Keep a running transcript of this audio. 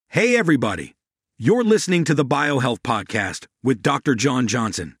Hey, everybody. You're listening to the BioHealth Podcast with Dr. John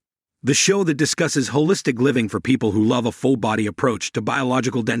Johnson, the show that discusses holistic living for people who love a full-body approach to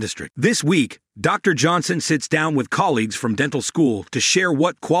biological dentistry. This week, Dr. Johnson sits down with colleagues from dental school to share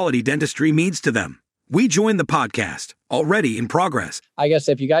what quality dentistry means to them. We join the podcast, already in progress. I guess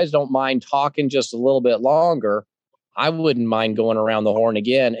if you guys don't mind talking just a little bit longer, I wouldn't mind going around the horn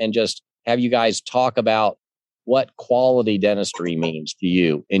again and just have you guys talk about what quality dentistry means to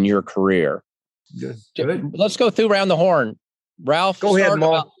you in your career. Good. Let's go through around the horn. Ralph, go ahead,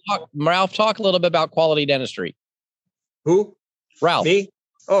 Mo. Ralph, talk a little bit about quality dentistry. Who? Ralph. Me?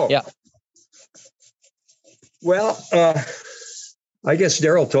 Oh. Yeah. Well, I guess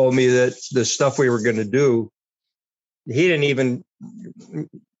Daryl told me that the stuff we were going to do, he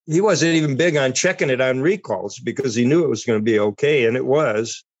wasn't even big on checking it on recalls because he knew it was going to be okay, and it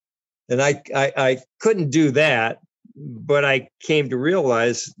was. And I couldn't do that, but I came to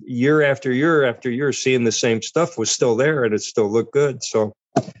realize year after year, seeing the same stuff was still there and it still looked good. So,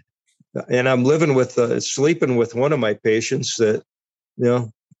 and I'm sleeping with one of my patients that,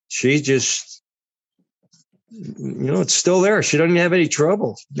 she just, it's still there. She doesn't have any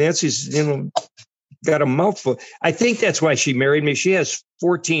trouble. Nancy's, got a mouthful. I think that's why she married me. She has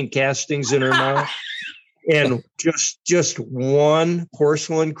 14 castings in her mouth. And just one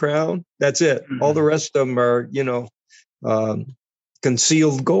porcelain crown. That's it. Mm-hmm. All the rest of them are,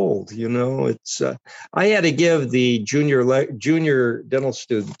 concealed gold. It's. I had to give the junior dental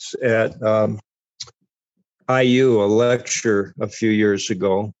students at IU a lecture a few years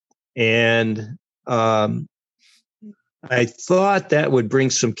ago, and I thought that would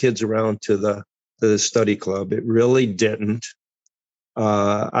bring some kids around to the study club. It really didn't.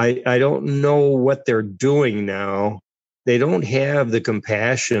 I don't know what they're doing now. They don't have the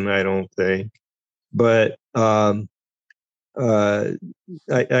compassion, I don't think. But I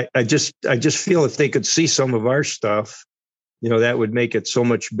just feel if they could see some of our stuff, that would make it so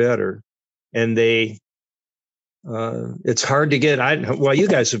much better. And it's hard to get. You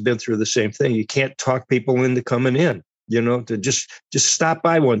guys have been through the same thing. You can't talk people into coming in. To just stop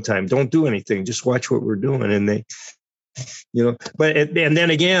by one time. Don't do anything. Just watch what we're doing, and they. And then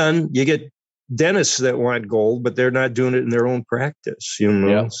again, you get dentists that want gold, but they're not doing it in their own practice.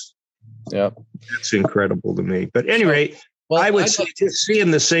 Yeah. It's incredible to me. But anyway, I would say just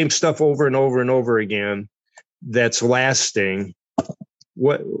seeing the same stuff over and over and over again, that's lasting.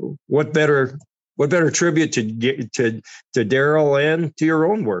 What better tribute to Daryl and to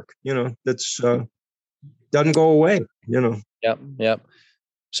your own work? That's doesn't go away. Yep.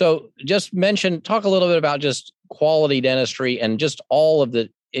 So talk a little bit about just quality dentistry and just all of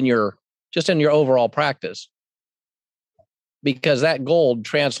in your overall practice, because that gold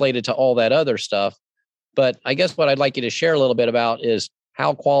translated to all that other stuff. But I guess what I'd like you to share a little bit about is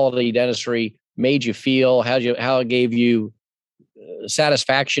how quality dentistry made you feel, how it gave you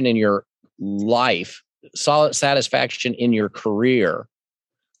satisfaction in your life, solid satisfaction in your career,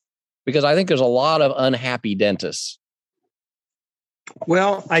 because I think there's a lot of unhappy dentists.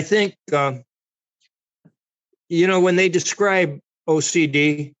 Well, I think, when they describe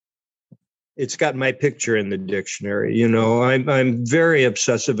OCD, it's got my picture in the dictionary. I'm very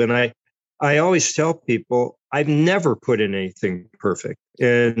obsessive, and I always tell people I've never put in anything perfect,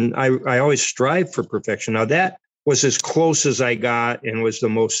 and I always strive for perfection. Now, that was as close as I got and was the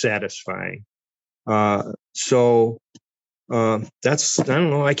most satisfying. So that's, I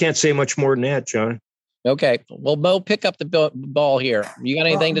don't know. I can't say much more than that, John. Okay. Well, Mo, pick up the ball here. You got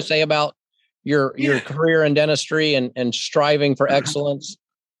anything to say about your career in dentistry and striving for excellence?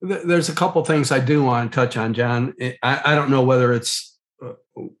 There's a couple things I do want to touch on, John. I don't know whether it's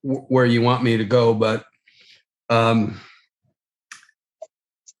where you want me to go, but how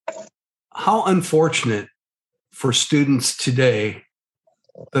unfortunate for students today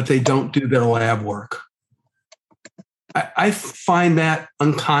that they don't do their lab work. I find that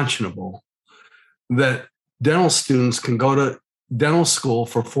unconscionable. That dental students can go to dental school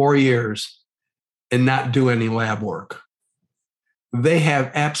for 4 years and not do any lab work. They have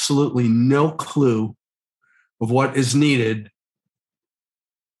absolutely no clue of what is needed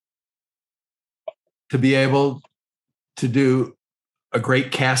to be able to do a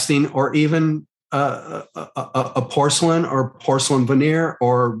great casting, or even a porcelain or porcelain veneer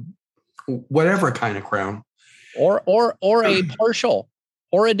or whatever kind of crown. Or a partial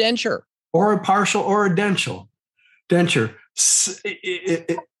or a denture. Or a partial or a denture.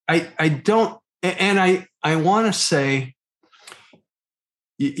 I don't, and I want to say,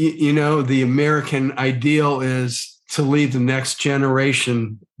 the American ideal is to leave the next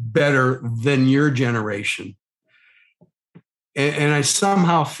generation better than your generation. And I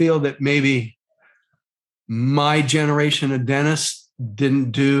somehow feel that maybe my generation of dentists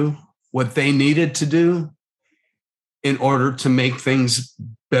didn't do what they needed to do in order to make things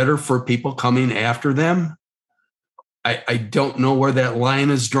better for people coming after them. I don't know where that line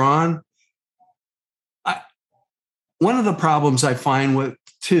is drawn. One of the problems I find with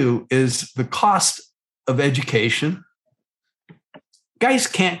too is the cost of education. Guys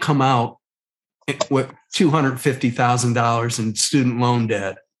can't come out with $250,000 in student loan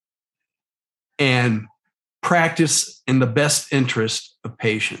debt and practice in the best interest of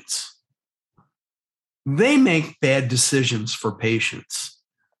patients. They make bad decisions for patients,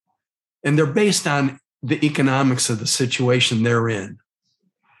 and they're based on the economics of the situation they're in.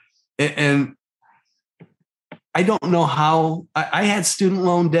 And I don't know how I had student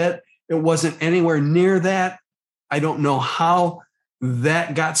loan debt. It wasn't anywhere near that. I don't know how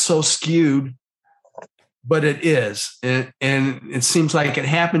that got so skewed, but it is. And it seems like it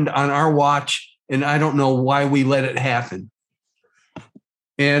happened on our watch, and I don't know why we let it happen.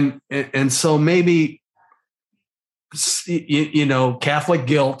 And so maybe, Catholic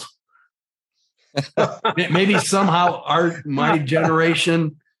guilt. Maybe somehow my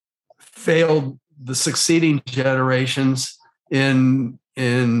generation failed the succeeding generations in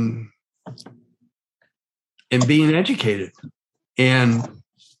being educated. And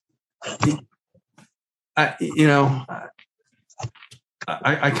I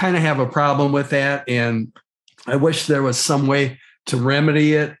kind of have a problem with that, and I wish there was some way to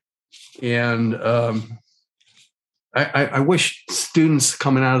remedy it. And I wish students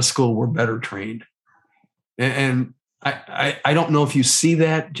coming out of school were better trained. And I don't know if you see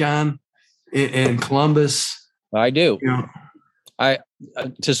that, John, in Columbus. I do.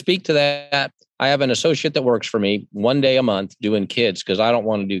 To speak to that, I have an associate that works for me one day a month doing kids, because I don't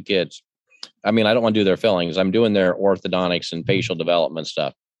want to do kids. I mean, I don't want to do their fillings. I'm doing their orthodontics and facial development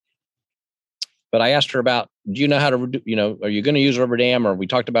stuff. But I asked her about, do you know how to, are you going to use rubber dam? Or we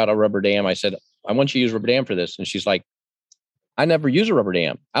talked about a rubber dam. I said, I want you to use rubber dam for this. And she's like, I never use a rubber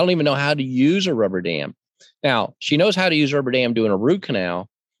dam. I don't even know how to use a rubber dam. Now, she knows how to use rubber dam doing a root canal,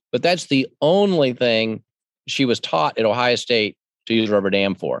 but that's the only thing she was taught at Ohio State to use rubber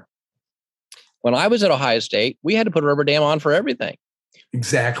dam for. When I was at Ohio State, we had to put a rubber dam on for everything.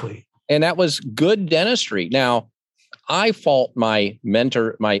 Exactly. And that was good dentistry. Now, I fault my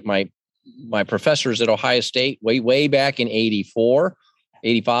mentor, my professors at Ohio State way back in 84,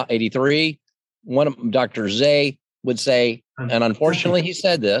 85, 83. One of Dr. Zay would say, and unfortunately he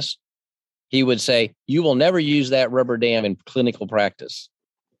said this, he would say, you will never use that rubber dam in clinical practice.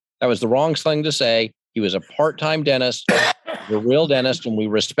 That was the wrong thing to say. He was a part-time dentist, a real dentist, and we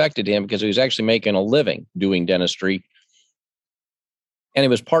respected him because he was actually making a living doing dentistry. And he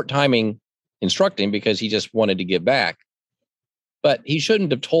was part-timing instructing because he just wanted to give back. But he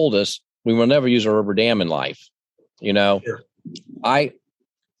shouldn't have told us we will never use a rubber dam in life. Sure. I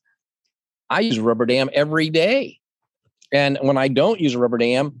use a rubber dam every day. And when I don't use a rubber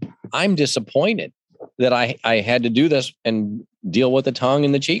dam, I'm disappointed that I had to do this and deal with the tongue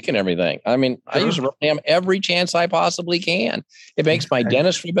and the cheek and everything. I mean, sure. I use a rubber dam every chance I possibly can. It makes my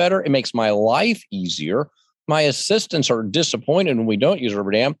dentistry better. It makes my life easier. My assistants are disappointed when we don't use a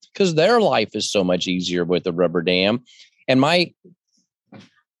rubber dam because their life is so much easier with the rubber dam. And my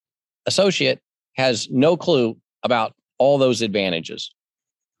associate has no clue about all those advantages.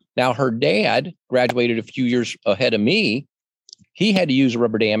 Now, her dad graduated a few years ahead of me. He had to use a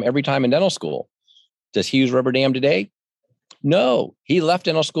rubber dam every time in dental school. Does he use rubber dam today? No, he left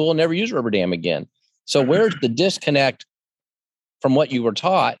dental school and never used rubber dam again. So where's the disconnect from what you were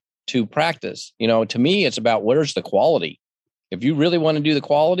taught to practice? To me, it's about where's the quality. If you really want to do the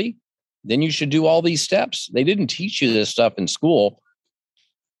quality, then you should do all these steps. They didn't teach you this stuff in school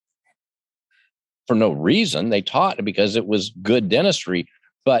for no reason. They taught it because it was good dentistry.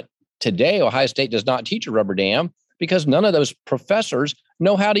 But today, Ohio State does not teach a rubber dam because none of those professors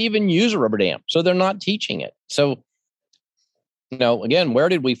know how to even use a rubber dam. So they're not teaching it. So, again, where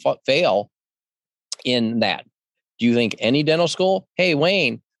did we fail in that? Do you think any dental school? Hey,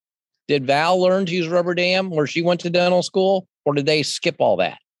 Wayne, did Val learn to use rubber dam where she went to dental school, or did they skip all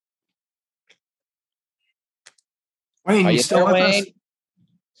that? Wayne, you still with us?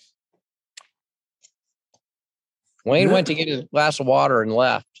 Wayne went to get his glass of water and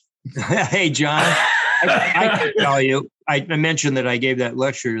left. Hey, John, I can tell you, I mentioned that I gave that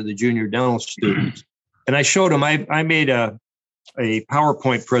lecture to the junior dental students, and I showed them, I made a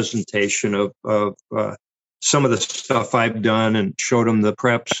PowerPoint presentation of some of the stuff I've done and showed them the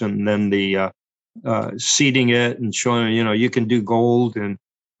preps and then the seeding it and showing, you can do gold and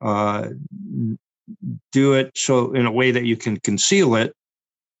do it so in a way that you can conceal it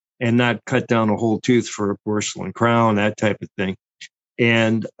and not cut down a whole tooth for a porcelain crown, that type of thing.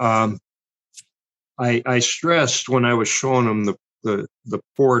 And I stressed when I was showing them the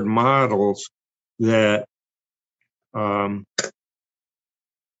poured models that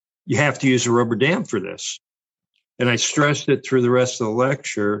you have to use a rubber dam for this. And I stressed it through the rest of the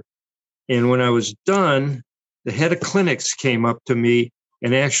lecture. And when I was done, the head of clinics came up to me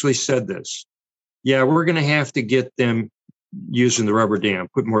and actually said this. Yeah, we're going to have to get them using the rubber dam,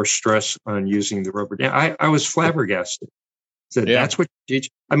 put more stress on using the rubber dam. I was flabbergasted. Said, that's what you teach.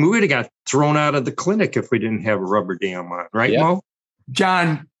 I mean, we would have got thrown out of the clinic if we didn't have a rubber dam on, right, Mo?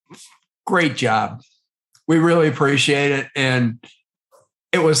 John, great job. We really appreciate it. And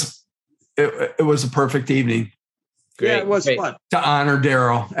it was a perfect evening. Great. Yeah, it was fun. To honor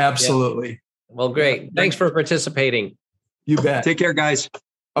Daryl. Absolutely. Yeah. Well, great. Thanks for participating. You bet. Take care, guys.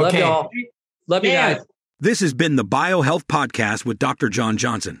 Okay. Love y'all. Love you guys. This has been the BioHealth Podcast with Dr. John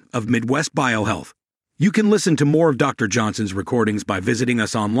Johnson of Midwest BioHealth. You can listen to more of Dr. Johnson's recordings by visiting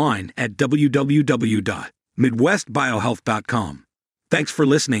us online at www.midwestbiohealth.com. Thanks for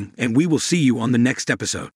listening, and we will see you on the next episode.